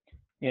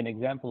 An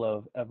example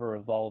of ever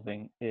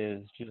evolving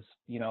is just,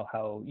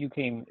 how you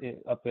came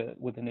up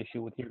with an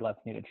issue with your left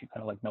knee that you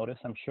kind of like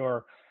noticed. I'm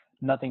sure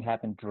nothing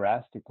happened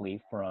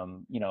drastically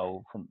from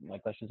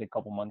like, let's just say a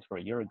couple months or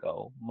a year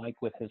ago. Mike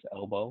with his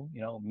elbow,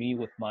 me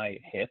with my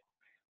hip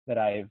that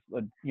I've,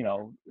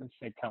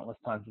 said countless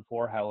times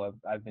before, how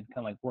I've been kind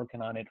of like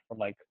working on it for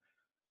like,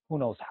 who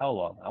knows how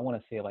long. I want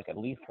to say like at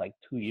least like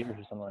 2 years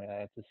or something like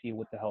that to see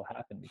what the hell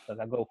happened, because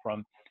I go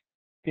from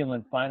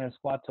feeling fine in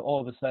squat to all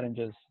of a sudden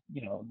just,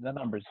 the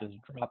numbers just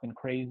dropping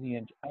crazy.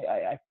 And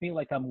I feel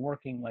like I'm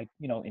working like,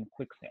 in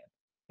quicksand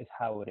is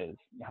how it is,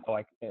 how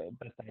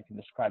best I can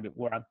describe it,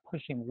 where I'm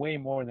pushing way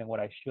more than what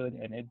I should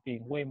and it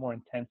being way more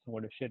intense than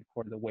what it should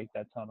for the weight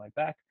that's on my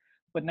back.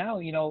 But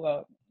now,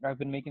 I've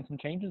been making some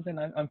changes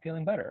and I'm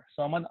feeling better.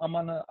 So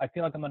I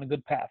feel like I'm on a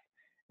good path.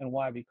 And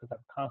why? Because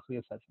I'm constantly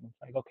assessing.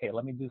 It's like, okay,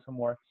 let me do some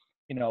more,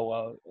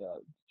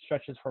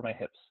 stretches for my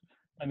hips.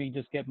 Let me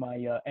just get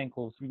my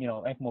ankles,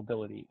 ankle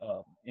mobility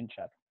in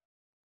check.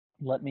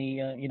 Let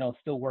me,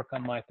 still work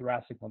on my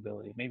thoracic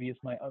mobility. Maybe it's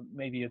my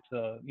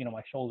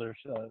shoulders.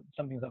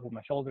 Something's up with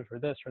my shoulders, or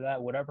this or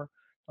that, whatever.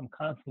 I'm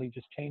constantly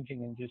just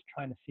changing and just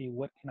trying to see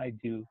what can I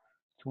do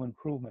to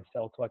improve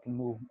myself so I can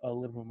move a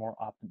little bit more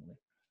optimally,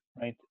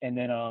 right? And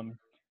then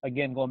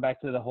again, going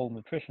back to the whole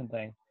nutrition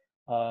thing,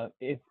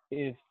 if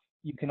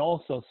you can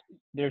also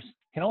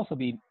can also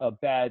be a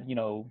bad,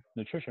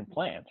 nutrition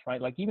plans,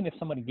 right? Like even if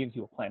somebody gives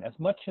you a plan, as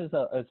much as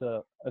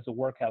a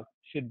workout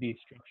should be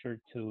structured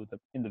to the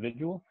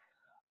individual,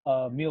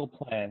 meal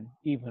plan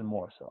even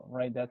more so,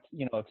 right? That's,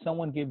 if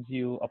someone gives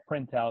you a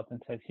printout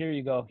and says, here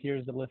you go,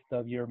 here's the list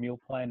of your meal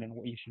plan and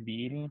what you should be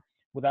eating,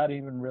 without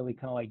even really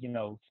kind of like,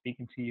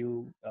 speaking to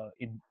you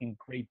in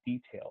great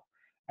detail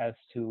as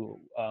to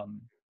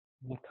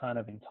what kind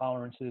of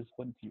intolerances,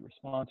 what do you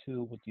respond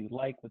to, what do you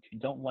like, what you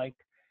don't like,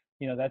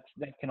 that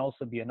can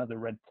also be another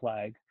red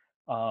flag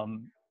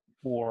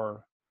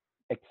for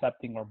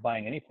accepting or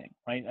buying anything,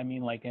 right? I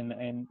mean, like,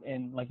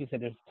 and like you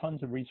said, there's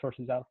tons of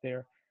resources out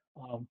there.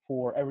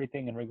 for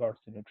everything in regards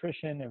to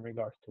nutrition, in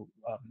regards to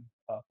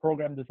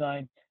program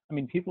design. I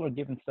mean, people are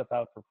giving stuff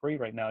out for free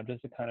right now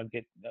just to kind of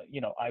get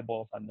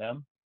eyeballs on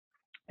them.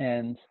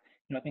 And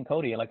I think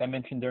Cody, like I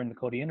mentioned during the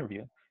Cody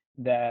interview,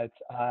 that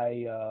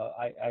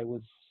I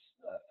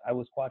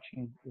was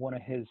watching one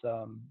of his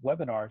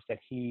webinars that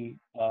he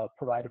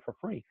provided for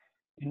free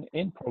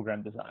in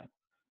program design.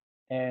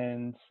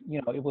 And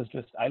it was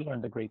just, I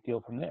learned a great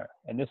deal from there.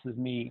 And this is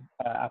me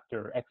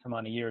after X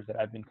amount of years that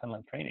I've been kind of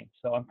like training.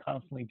 So I'm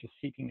constantly just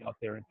seeking out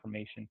their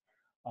information.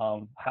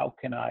 How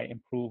can I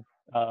improve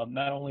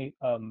not only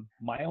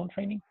my own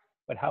training,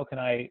 but how can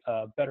I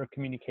better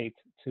communicate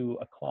to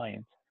a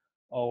client,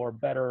 or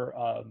better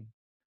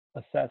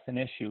assess an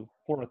issue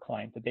for a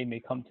client that they may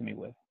come to me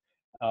with.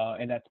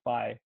 And that's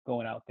by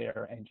going out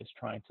there and just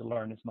trying to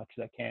learn as much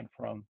as I can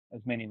from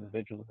as many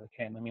individuals as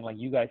I can. I mean, like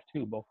you guys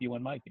too, both you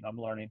and Mike, I'm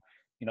learning,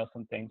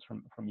 some things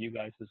from you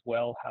guys as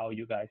well, how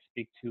you guys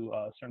speak to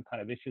certain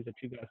kind of issues that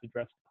you guys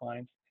address to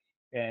clients.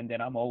 And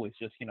then I'm always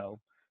just,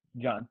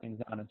 jotting things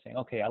down and saying,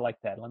 okay, I like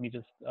that. Let me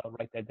just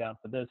write that down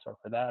for this or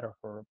for that, or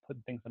for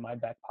putting things in my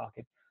back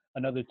pocket,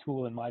 another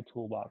tool in my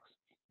toolbox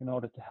in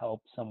order to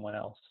help someone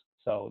else.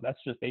 So that's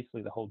just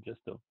basically the whole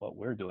gist of what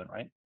we're doing,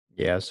 right?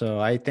 Yeah, so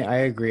I think I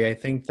agree. I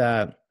think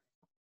that,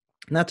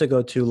 not to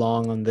go too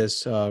long on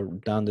this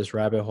down this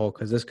rabbit hole,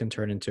 because this can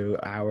turn into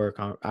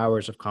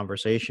hours of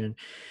conversation,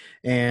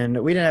 and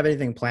we didn't have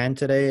anything planned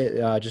today,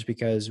 just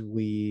because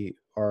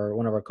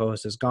one of our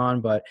co-hosts is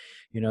gone. But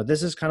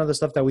this is kind of the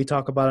stuff that we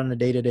talk about on a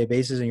day-to-day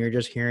basis, and you're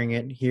just hearing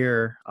it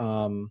here,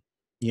 on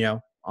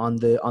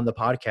the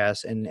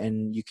podcast,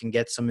 and you can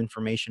get some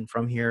information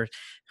from here.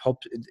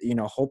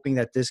 Hoping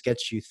that this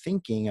gets you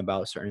thinking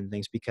about certain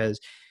things, because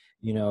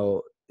you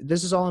know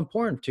this is all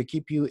important to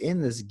keep you in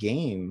this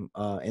game,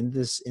 in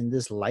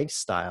this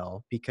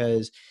lifestyle,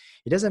 because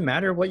it doesn't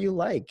matter what you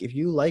like. If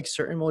you like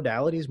certain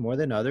modalities more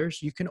than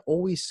others, you can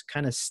always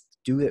kind of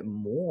do it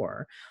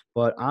more.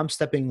 But I'm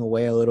stepping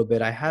away a little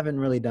bit. I haven't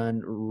really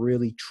done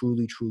really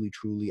truly.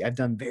 I've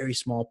done very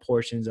small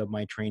portions of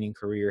my training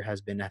career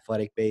has been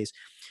athletic based.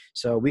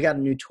 So we got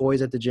new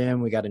toys at the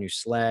gym. We got a new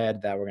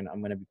sled that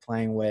I'm gonna be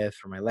playing with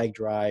for my leg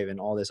drive and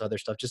all this other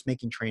stuff, just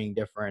making training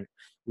different.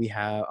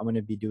 I'm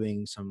gonna be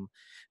doing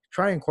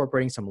try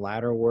incorporating some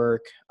ladder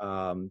work,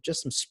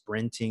 just some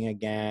sprinting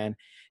again,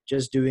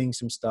 just doing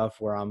some stuff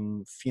where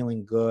I'm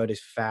feeling good,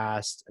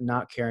 fast,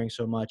 not caring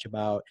so much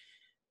about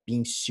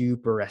being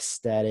super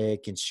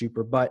aesthetic and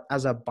but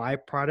as a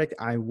byproduct,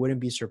 I wouldn't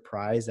be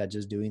surprised that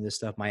just doing this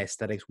stuff, my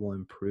aesthetics will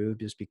improve,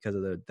 just because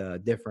of the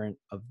different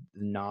of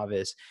the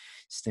novice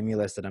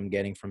stimulus that I'm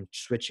getting from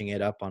switching it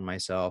up on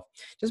myself.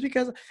 Just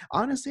because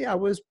honestly, I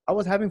was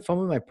having fun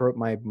with my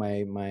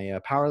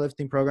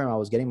powerlifting program. I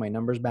was getting my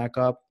numbers back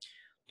up,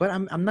 but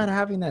I'm not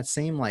having that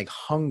same like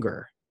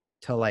hunger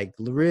to like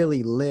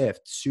really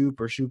lift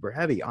super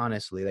heavy.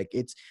 Honestly, like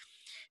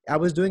I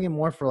was doing it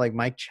more for like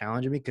Mike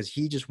challenging me, because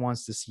he just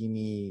wants to see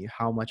me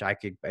how much I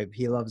could.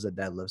 He loves a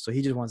deadlift, so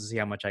he just wants to see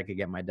how much I could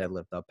get my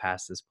deadlift up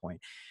past this point.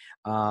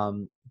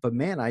 But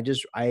man, I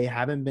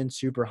haven't been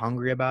super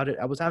hungry about it.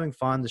 I was having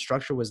fun. The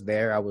structure was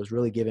there. I was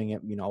really giving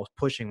it. I was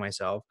pushing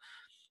myself.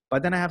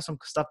 But then I have some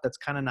stuff that's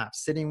kind of not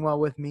sitting well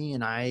with me,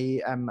 and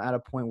I am at a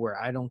point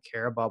where I don't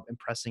care about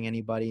impressing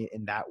anybody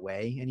in that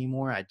way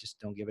anymore. I just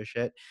don't give a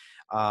shit.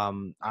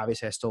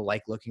 Obviously, I still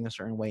like looking a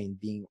certain way and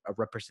being a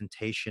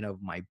representation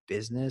of my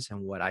business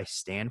and what I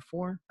stand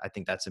for. I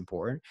think that's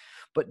important.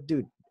 But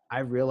dude, I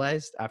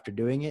realized after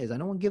doing it is that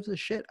no one gives a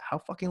shit how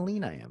fucking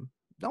lean I am.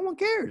 No one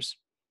cares.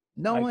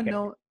 No one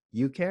know.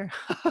 You care?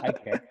 I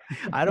care.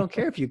 I don't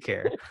care if you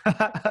care.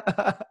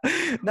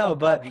 No, Oh,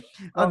 but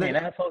call me an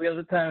asshole the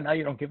other time. Now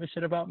you don't give a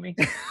shit about me.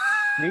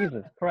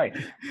 Jesus Christ.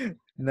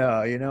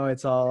 No,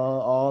 it's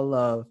all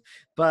love.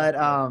 But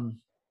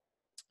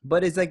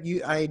it's like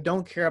I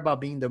don't care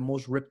about being the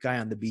most ripped guy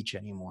on the beach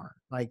anymore.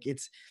 Like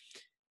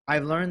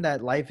I've learned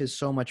that life is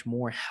so much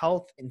more.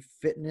 Health and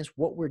fitness,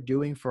 what we're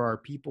doing for our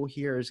people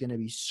here is going to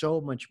be so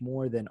much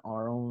more than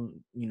our own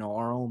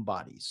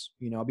bodies.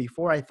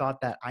 Before I thought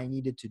that I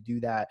needed to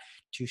do that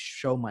to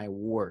show my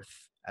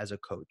worth as a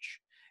coach.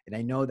 And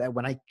I know that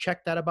when I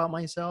checked that about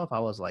myself, I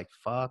was like,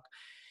 fuck,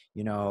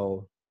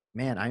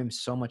 man, I'm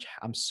so much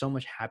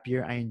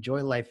happier. I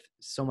enjoy life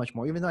so much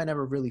more, even though I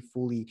never really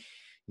fully,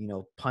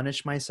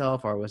 punished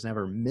myself or was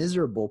never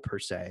miserable per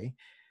se.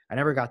 I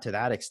never got to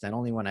that extent,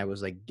 only when I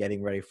was like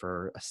getting ready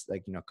for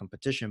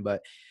competition,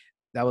 but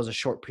that was a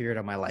short period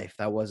of my life.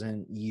 That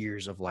wasn't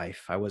years of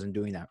life. I wasn't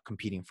doing that,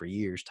 competing for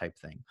years type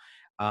thing.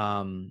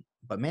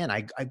 But man,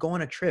 I go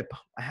on a trip.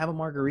 I have a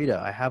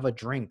margarita. I have a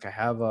drink. I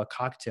have a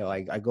cocktail.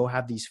 I go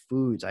have these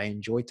foods. I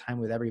enjoy time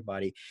with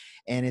everybody.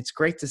 And it's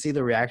great to see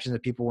the reactions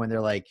of people when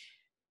they're like,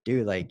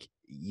 dude, like,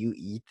 you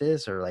eat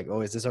this, or like,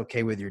 oh, is this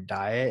okay with your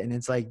diet? And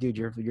it's like, dude,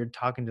 you're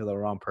talking to the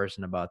wrong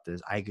person about this.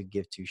 I could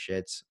give two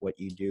shits what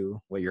you do,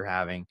 what you're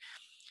having.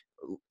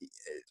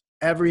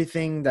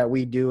 everything that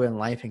we do in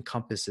life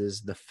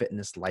encompasses the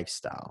fitness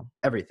lifestyle.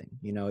 Everything,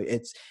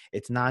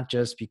 it's not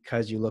just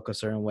because you look a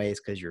certain way, it's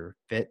because you're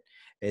fit.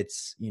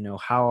 It's,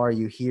 how are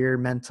you here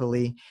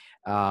mentally?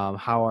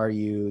 How are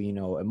you,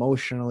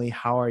 emotionally?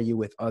 How are you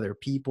with other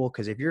people?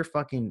 Because if you're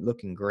fucking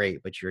looking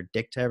great, but you're a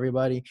dick to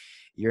everybody,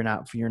 you're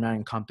not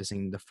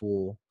encompassing the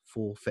full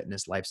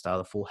fitness lifestyle,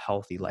 the full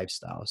healthy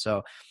lifestyle.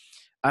 So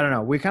I don't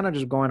know. We're kind of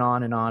just going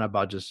on and on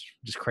about just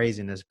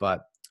craziness,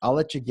 but I'll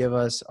let you give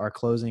us our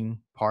closing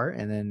part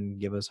and then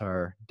give us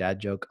our dad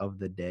joke of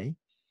the day.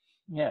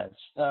 Yes.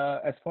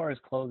 As far as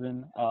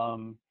closing,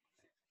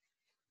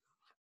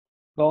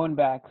 going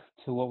back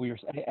to what we were,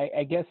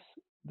 I guess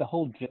the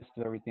whole gist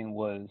of everything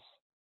was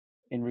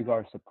in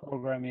regards to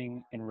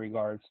programming, in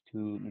regards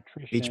to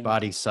nutrition,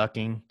 Beachbody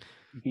sucking.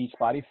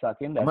 Beachbody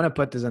sucking. I'm going to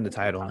put this in the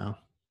title now.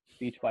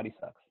 Beachbody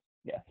sucks.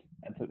 Yes,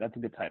 that's a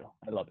good title.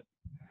 I love it.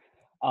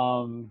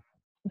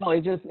 No,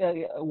 it's just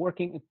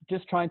working,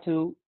 just trying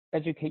to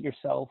educate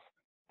yourself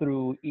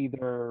through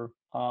either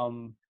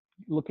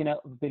looking at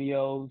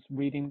videos,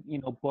 reading,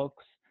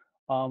 books,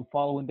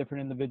 following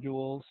different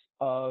individuals,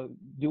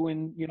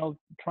 doing,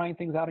 trying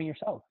things out on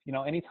yourself.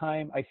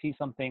 Anytime I see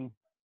something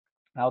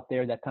out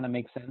there that kind of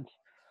makes sense,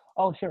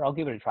 oh, sure, I'll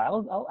give it a try.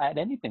 I'll add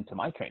anything to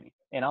my training,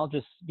 and I'll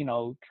just,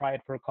 try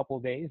it for a couple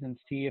of days and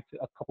see if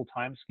a couple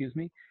times,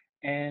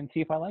 and see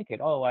if I like it.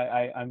 Oh,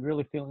 I'm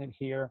really feeling it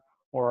here,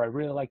 or I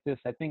really like this.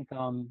 I think,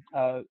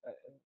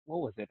 what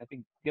was it? I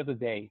think the other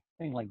day,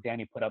 I think like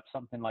Danny put up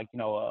something like,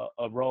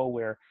 a row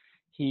where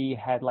he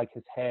had like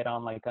his head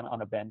on like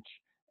on a bench,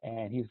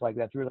 and he's like,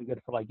 that's really good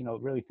for like, it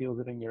really feels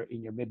it in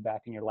your mid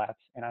back and your lats.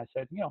 And I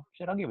said,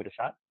 shit, I'll give it a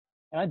shot,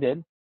 and I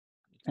did,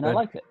 and I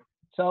liked it.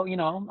 So,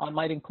 I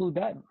might include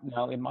that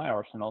now in my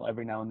arsenal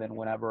every now and then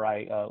whenever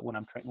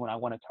when I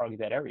want to target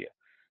that area.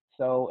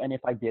 So, and if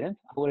I didn't,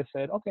 I would have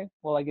said, okay,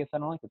 well, I guess I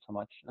don't like it so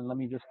much, and let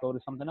me just go to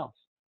something else.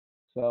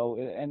 So,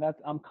 and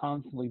I'm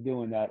constantly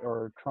doing that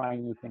or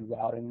trying new things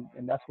out, and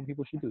that's what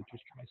people should do.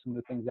 Just try some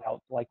new things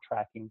out, like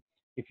tracking,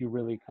 if you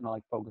really kind of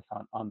like focus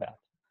on that.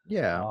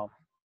 Yeah.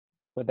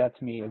 But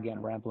that's me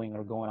again rambling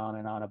or going on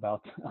and on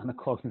about on the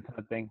closing kind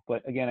of thing.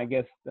 But again, I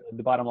guess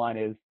the bottom line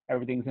is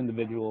everything's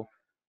individual.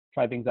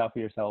 Try things out for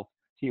yourself.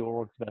 See what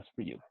works best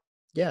for you.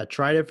 Yeah,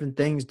 try different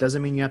things.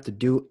 Doesn't mean you have to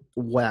do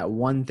that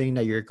one thing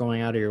that you're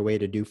going out of your way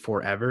to do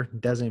forever.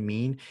 Doesn't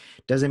mean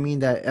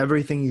that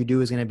everything you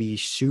do is going to be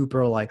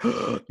super like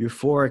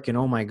euphoric and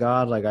oh my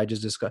God, like I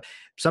just discussed.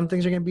 Some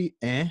things are going to be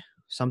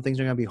some things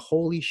are going to be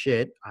holy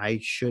shit. I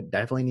should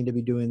definitely need to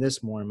be doing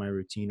this more in my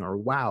routine, or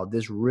wow,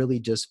 this really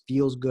just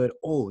feels good.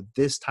 Oh,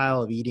 this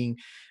style of eating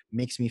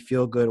makes me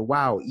feel good.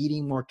 Wow,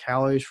 eating more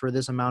calories for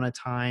this amount of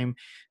time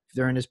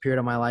during this period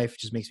of my life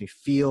just makes me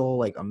feel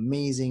like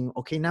amazing.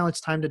 Okay, now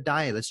it's time to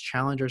diet. Let's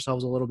challenge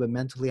ourselves a little bit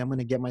mentally. I'm going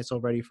to get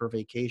myself ready for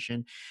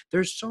vacation.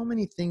 There's so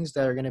many things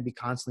that are going to be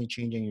constantly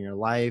changing in your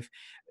life.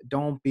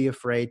 Don't be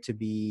afraid to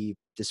be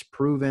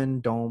disproven.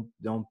 Don't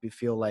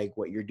feel like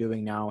what you're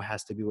doing now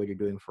has to be what you're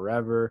doing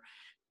forever.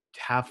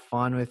 Have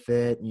fun with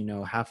it.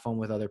 Have fun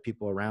with other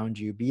people around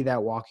you. Be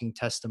that walking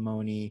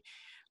testimony.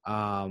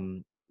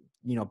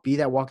 Be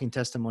that walking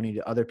testimony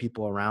to other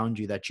people around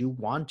you that you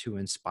want to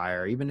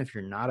inspire, even if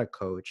you're not a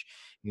coach.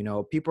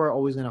 People are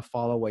always going to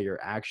follow what your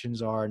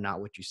actions are, not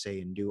what you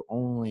say and do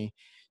only.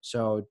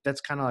 So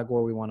that's kind of like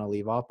where we want to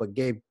leave off. But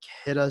Gabe,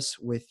 hit us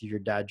with your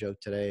dad joke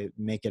today.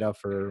 Make it up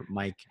for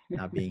Mike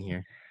not being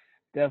here.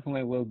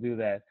 Definitely will do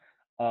that.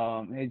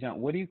 Hey,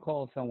 John, what do you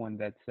call someone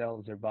that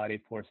sells their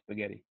body for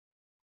spaghetti?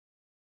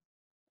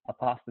 A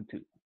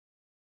prostitute.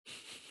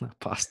 A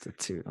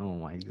prostitute. Oh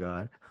my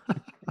God.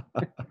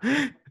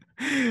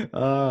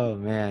 Oh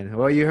man.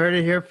 Well, you heard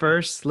it here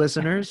first,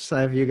 listeners.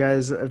 If you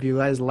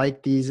guys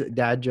like these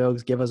dad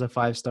jokes, give us a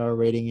 5-star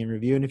rating and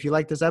review. And if you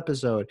like this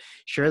episode,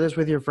 share this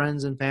with your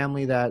friends and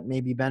family that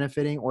may be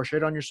benefiting, or share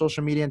it on your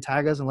social media and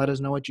tag us and let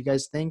us know what you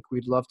guys think.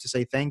 We'd love to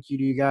say thank you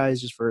to you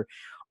guys just for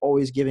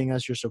always giving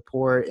us your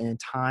support and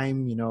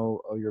time,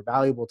 or your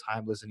valuable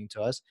time listening to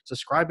us.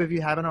 Subscribe if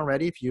you haven't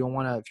already. If you're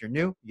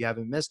new, you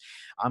haven't missed.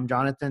 I'm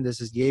Jonathan.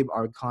 This is Gabe.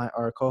 Our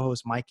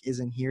co-host Mike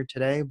isn't here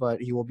today,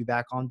 but he will be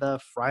back on the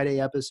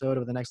Friday episode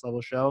of the Next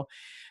Level Show.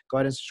 Go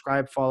ahead and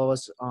subscribe. Follow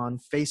us on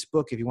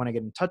Facebook if you want to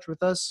get in touch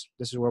with us.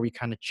 This is where we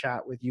kind of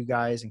chat with you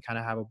guys and kind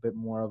of have a bit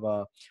more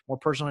of more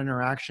personal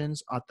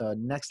interactions at the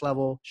Next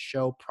Level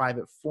Show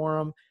private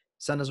forum.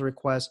 Send us a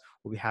request.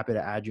 We'll be happy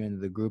to add you into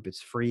the group.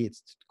 It's free.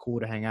 It's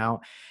cool to hang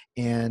out.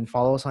 And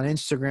follow us on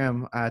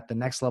Instagram at The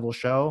Next Level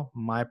Show.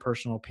 My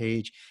personal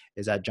page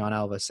is at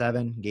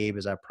JohnAlva7. Gabe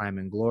is at Prime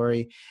and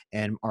Glory.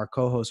 And our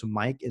co-host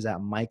Mike is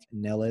at Mike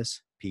Nillis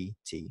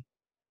PT.